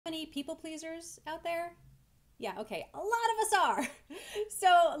any people pleasers out there? Yeah, okay, a lot of us are.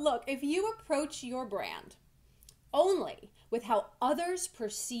 So look, if you approach your brand only with how others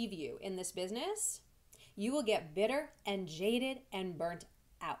perceive you in this business, you will get bitter and jaded and burnt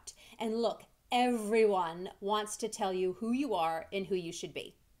out. And look, everyone wants to tell you who you are and who you should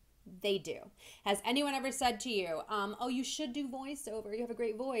be. They do. Has anyone ever said to you, oh, you should do voiceover, you have a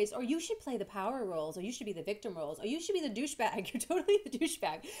great voice, or you should play the power roles, or you should be the victim roles, or you should be the douchebag, you're totally the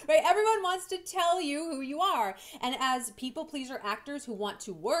douchebag, right? Everyone wants to tell you who you are. And as people pleaser actors who want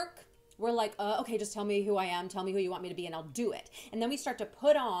to work, we're like, okay, just tell me who I am, tell me who you want me to be, and I'll do it. And then we start to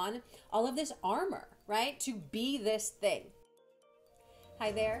put on all of this armor, right, to be this thing.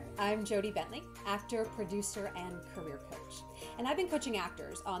 Hi there, I'm Jody Bentley, actor, producer, and career coach. And I've been coaching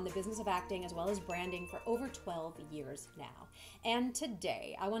actors on the business of acting as well as branding for over 12 years now. And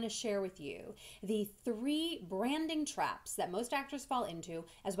today I want to share with you the 3 branding traps that most actors fall into,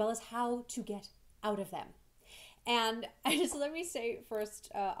 as well as how to get out of them. And let me say first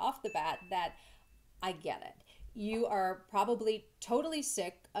off the bat that I get it. You are probably totally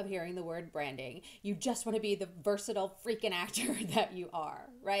sick of hearing the word branding. You just want to be the versatile freaking actor that you are,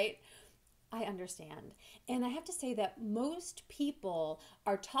 right? I understand. And I have to say that most people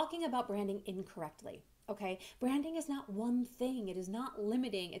are talking about branding incorrectly. Okay, branding is not one thing. It is not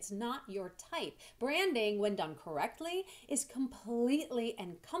limiting. It's not your type. Branding, when done correctly, is completely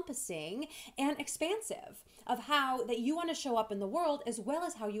encompassing and expansive of how that you want to show up in the world, as well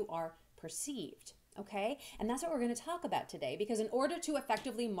as how you are perceived. Okay, and that's what we're going to talk about today, because in order to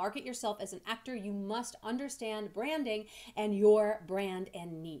effectively market yourself as an actor, you must understand branding and your brand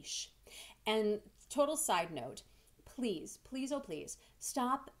and niche. And total side note, please, please, oh please,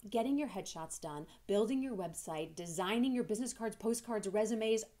 stop getting your headshots done, building your website, designing your business cards, postcards,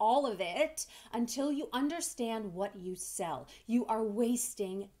 resumes, all of it, until you understand what you sell. You are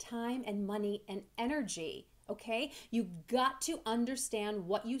wasting time and money and energy. Okay, you got to understand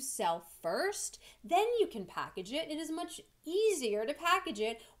what you sell first, then you can package it. It is much easier to package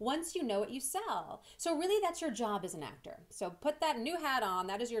it once you know what you sell. So really, that's your job as an actor. So put that new hat on.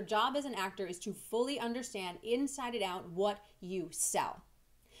 That is your job as an actor, is to fully understand inside and out what you sell.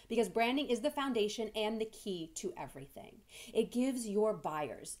 Because branding is the foundation and the key to everything. It gives your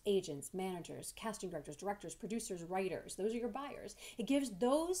buyers, agents, managers, casting directors, directors, producers, writers, those are your buyers. It gives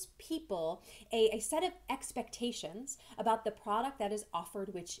those people a set of expectations about the product that is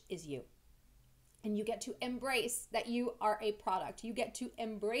offered, which is you. And you get to embrace that you are a product. You get to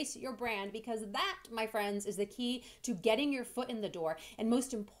embrace your brand, because that, my friends, is the key to getting your foot in the door, and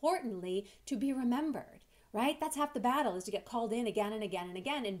most importantly, to be remembered. Right? That's half the battle, is to get called in again and again and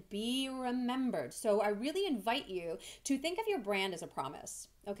again and be remembered. So I really invite you to think of your brand as a promise,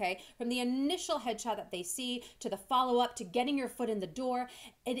 okay? From the initial headshot that they see to the follow-up to getting your foot in the door,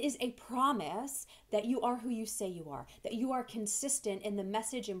 it is a promise that you are who you say you are, that you are consistent in the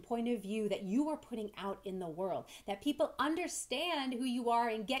message and point of view that you are putting out in the world, that people understand who you are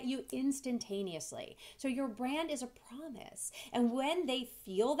and get you instantaneously. So your brand is a promise. And when they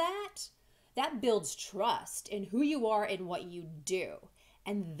feel that builds trust in who you are and what you do.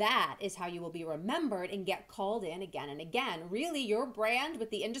 And that is how you will be remembered and get called in again and again. Really, your brand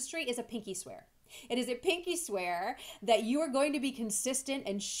with the industry is a pinky swear. It is a pinky swear that you are going to be consistent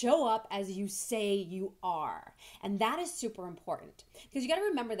and show up as you say you are. And that is super important, because you got to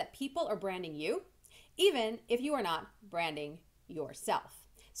remember that people are branding you, even if you are not branding yourself.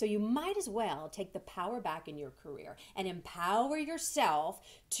 So you might as well take the power back in your career and empower yourself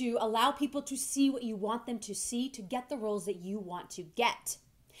to allow people to see what you want them to see, to get the roles that you want to get.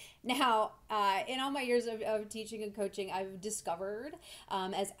 Now, in all my years of teaching and coaching, I've discovered,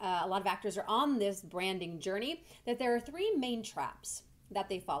 as a lot of actors are on this branding journey, that there are 3 main traps that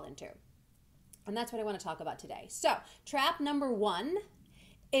they fall into. And that's what I want to talk about today. So, trap number 1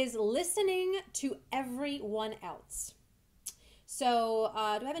 is listening to everyone else. So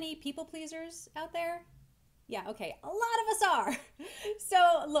do I have any people pleasers out there? Yeah, okay, a lot of us are.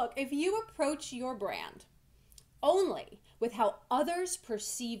 So look, if you approach your brand only with how others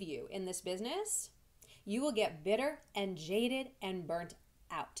perceive you in this business, you will get bitter and jaded and burnt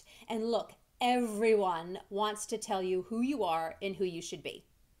out. And look, everyone wants to tell you who you are and who you should be.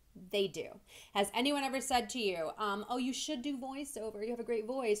 They do. Has anyone ever said to you, oh, you should do voiceover, you have a great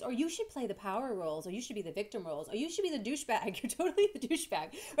voice, or you should play the power roles, or you should be the victim roles, or you should be the douchebag, you're totally the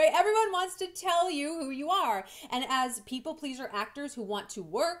douchebag, right? Everyone wants to tell you who you are. And as people pleaser actors who want to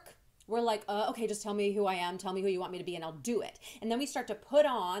work, we're like, okay, just tell me who I am, tell me who you want me to be, and I'll do it. And then we start to put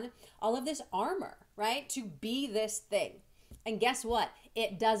on all of this armor, right, to be this thing. And guess what?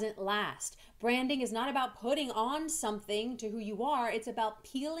 It doesn't last. Branding is not about putting on something to who you are. It's about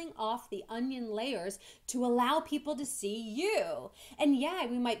peeling off the onion layers to allow people to see you. And yeah,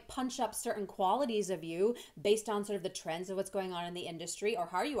 we might punch up certain qualities of you based on sort of the trends of what's going on in the industry or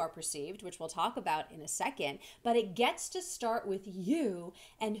how you are perceived, which we'll talk about in a second. But it gets to start with you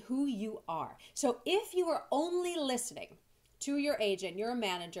and who you are. So if you are only listening to your agent, your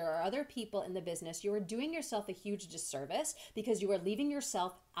manager, or other people in the business, you are doing yourself a huge disservice because you are leaving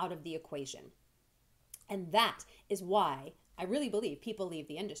yourself out of the equation. And that is why I really believe people leave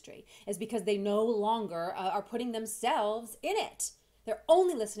the industry, is because they no longer are putting themselves in it. They're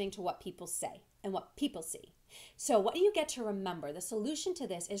only listening to what people say and what people see. So what do you get to remember? The solution to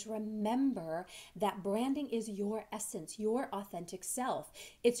this is remember that branding is your essence, your authentic self.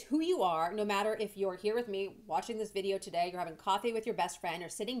 It's who you are, no matter if you're here with me watching this video today, you're having coffee with your best friend, or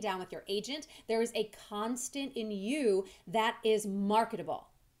sitting down with your agent, there is a constant in you that is marketable.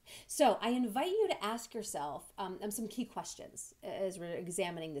 So I invite you to ask yourself some key questions as we're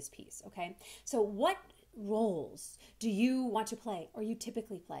examining this piece, okay? So what roles do you want to play, or you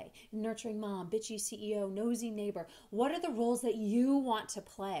typically play? Nurturing mom, bitchy CEO, nosy neighbor. What are the roles that you want to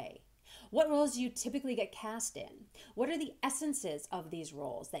play? What roles do you typically get cast in? What are the essences of these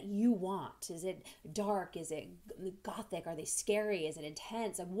roles that you want? Is it dark? Is it gothic? Are they scary? Is it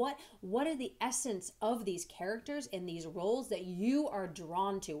intense? And what are the essence of these characters in these roles that you are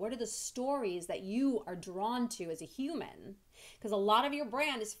drawn to? What are the stories that you are drawn to as a human? Because a lot of your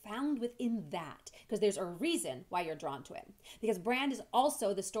brand is found within that, because there's a reason why you're drawn to it. Because brand is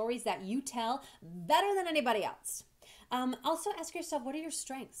also the stories that you tell better than anybody else. Also ask yourself, what are your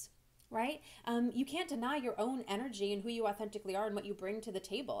strengths? Right? You can't deny your own energy and who you authentically are and what you bring to the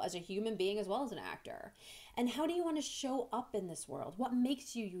table as a human being as well as an actor. And how do you want to show up in this world? What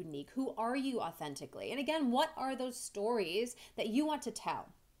makes you unique? Who are you authentically? And again, what are those stories that you want to tell?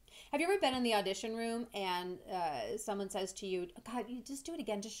 Have you ever been in the audition room and someone says to you, God, you just do it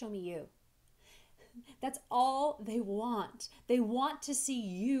again, just show me you? That's all they want. They want to see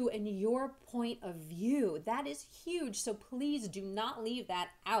you and your point of view. That is huge. So please do not leave that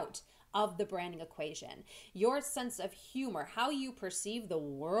out of the branding equation. Your sense of humor, how you perceive the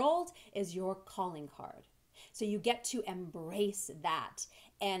world, is your calling card. So you get to embrace that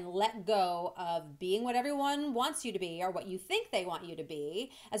and let go of being what everyone wants you to be or what you think they want you to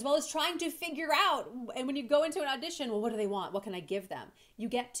be, as well as trying to figure out, and when you go into an audition, well, what do they want? What can I give them? You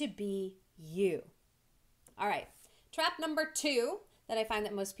get to be you. All right, trap number 2 that I find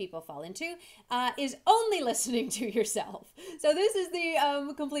that most people fall into is only listening to yourself. So this is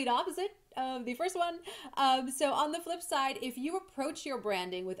the complete opposite of the first one. So on the flip side, if you approach your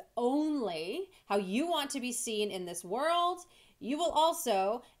branding with only how you want to be seen in this world, you will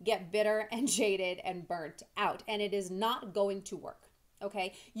also get bitter and jaded and burnt out, and it is not going to work.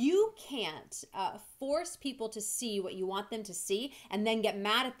 Okay, you can't force people to see what you want them to see and then get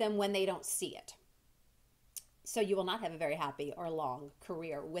mad at them when they don't see it. So you will not have a very happy or long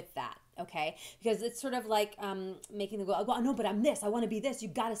career with that, okay? Because it's sort of like making them go, well, no, but I'm this. I want to be this. You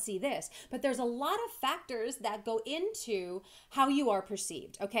got to see this. But there's a lot of factors that go into how you are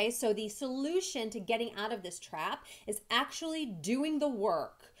perceived, okay? So the solution to getting out of this trap is actually doing the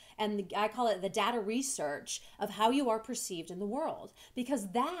work. And I call it the data research of how you are perceived in the world,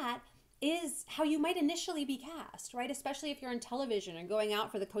 because that is how you might initially be cast, right? Especially if you're in television and going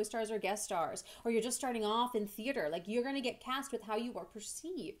out for the co-stars or guest stars, or you're just starting off in theater. Like, you're going to get cast with how you are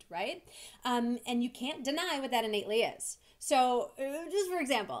perceived, right? And you can't deny what that innately is. So just for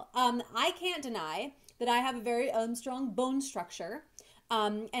example, I can't deny that I have a very strong bone structure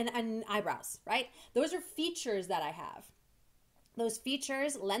and eyebrows, right? Those are features that I have. Those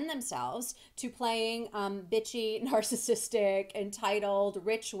features lend themselves to playing bitchy, narcissistic, entitled,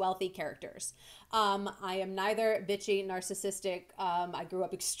 rich, wealthy characters. I am neither bitchy, narcissistic. I grew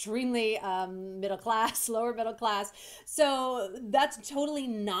up extremely middle class, lower middle class. So that's totally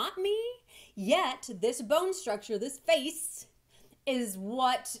not me. Yet this bone structure, this face, is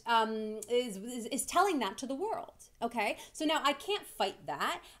what is telling that to the world. Okay, so now I can't fight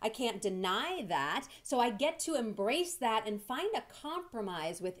that. I can't deny that. So I get to embrace that and find a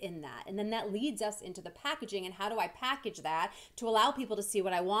compromise within that. And then that leads us into the packaging and how do I package that to allow people to see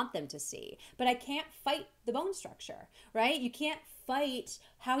what I want them to see. But I can't fight the bone structure, right? You can't fight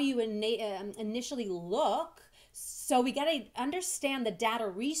how you initially look. So we got to understand the data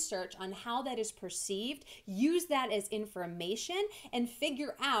research on how that is perceived, use that as information, and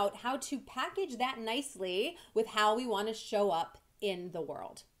figure out how to package that nicely with how we want to show up in the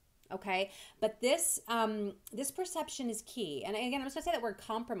world. Okay, but this perception is key. And again, I'm just gonna say that word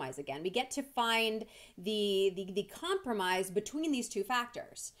compromise again. We get to find the compromise between these two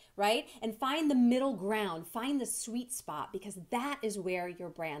factors, right? And find the middle ground, find the sweet spot, because that is where your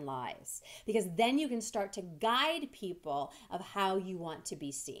brand lies. Because then you can start to guide people of how you want to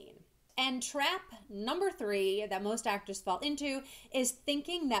be seen. And trap number 3 that most actors fall into is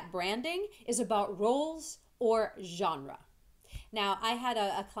thinking that branding is about roles or genre. Now, I had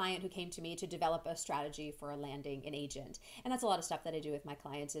a client who came to me to develop a strategy for landing an agent. And that's a lot of stuff that I do with my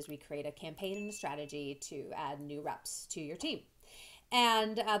clients is we create a campaign and a strategy to add new reps to your team.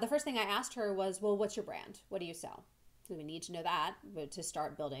 And the first thing I asked her was, well, what's your brand? What do you sell? So we need to know that to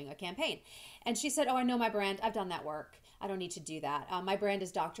start building a campaign. And she said, oh, I know my brand. I've done that work. I don't need to do that. My brand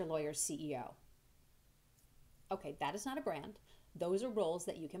is Dr. Lawyer CEO. Okay, that is not a brand. Those are roles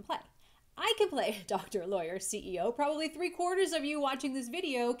that you can play. I can play Dr. Lawyer CEO. Probably 3/4 of you watching this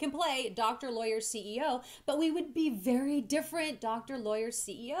video can play Dr. Lawyer CEO, but we would be very different Dr. Lawyer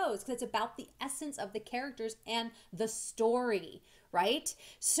CEOs because it's about the essence of the characters and the story, right?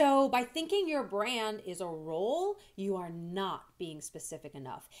 So by thinking your brand is a role, you are not being specific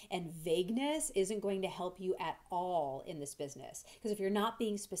enough. And vagueness isn't going to help you at all in this business. Because if you're not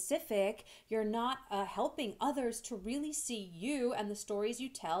being specific, you're not helping others to really see you and the stories you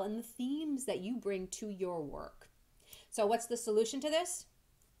tell and the themes that you bring to your work. So what's the solution to this?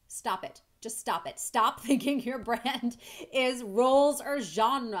 Stop it. Just stop it. Stop thinking your brand is roles or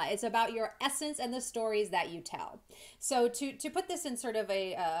genre. It's about your essence and the stories that you tell. So to put this in sort of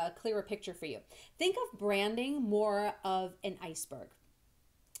a clearer picture for you, think of branding more of an iceberg.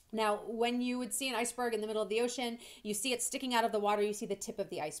 Now, when you would see an iceberg in the middle of the ocean, you see it sticking out of the water, you see the tip of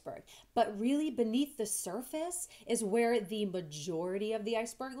the iceberg. But really beneath the surface is where the majority of the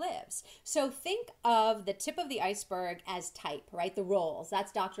iceberg lives. So think of the tip of the iceberg as type, right? The roles,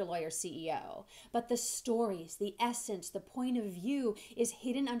 that's Dr. Lawyer CEO. But the stories, the essence, the point of view is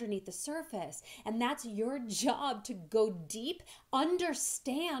hidden underneath the surface. And that's your job to go deep,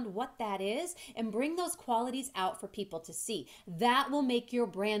 understand what that is, and bring those qualities out for people to see. That will make your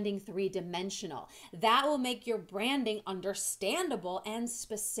brand three-dimensional. That will make your branding understandable and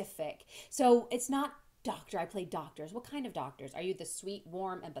specific. So it's not doctor. I play doctors. What kind of doctors? Are you the sweet,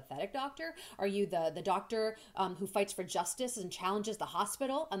 warm, empathetic doctor? Are you the doctor who fights for justice and challenges the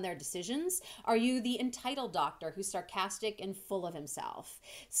hospital on their decisions? Are you the entitled doctor who's sarcastic and full of himself?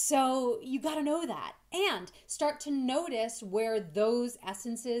 So you got to know that and start to notice where those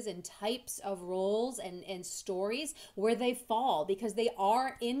essences and types of roles and stories, where they fall, because they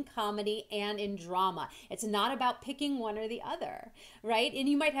are in comedy and in drama. It's not about picking one or the other, right? And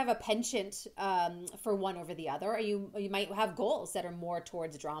you might have a penchant for one over the other, or you might have goals that are more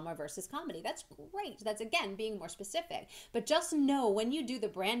towards drama versus comedy. That's great. That's, again, being more specific. But just know when you do the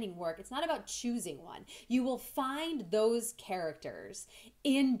branding work, it's not about choosing one. You will find those characters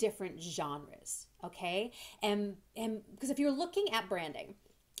in different genres, okay? And because if you're looking at branding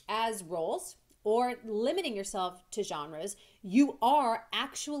as roles or limiting yourself to genres, you are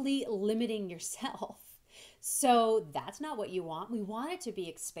actually limiting yourself. So that's not what you want. We want it to be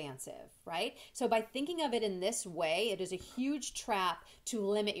expansive, right? So by thinking of it in this way, it is a huge trap to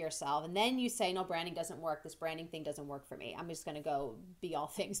limit yourself. And then you say, no, branding doesn't work. This branding thing doesn't work for me. I'm just going to go be all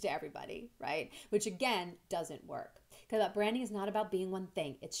things to everybody, right? Which again, doesn't work. Because branding is not about being one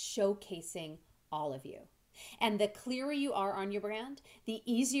thing. It's showcasing all of you. And the clearer you are on your brand, the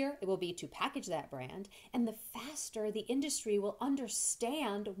easier it will be to package that brand, and the faster the industry will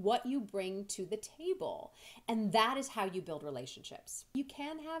understand what you bring to the table. And that is how you build relationships. You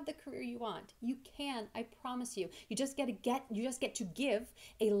can have the career you want. You can, I promise you. You just get to give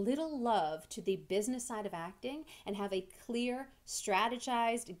a little love to the business side of acting and have a clear,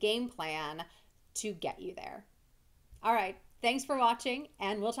 strategized game plan to get you there. All right, thanks for watching,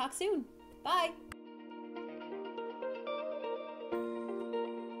 and we'll talk soon. Bye.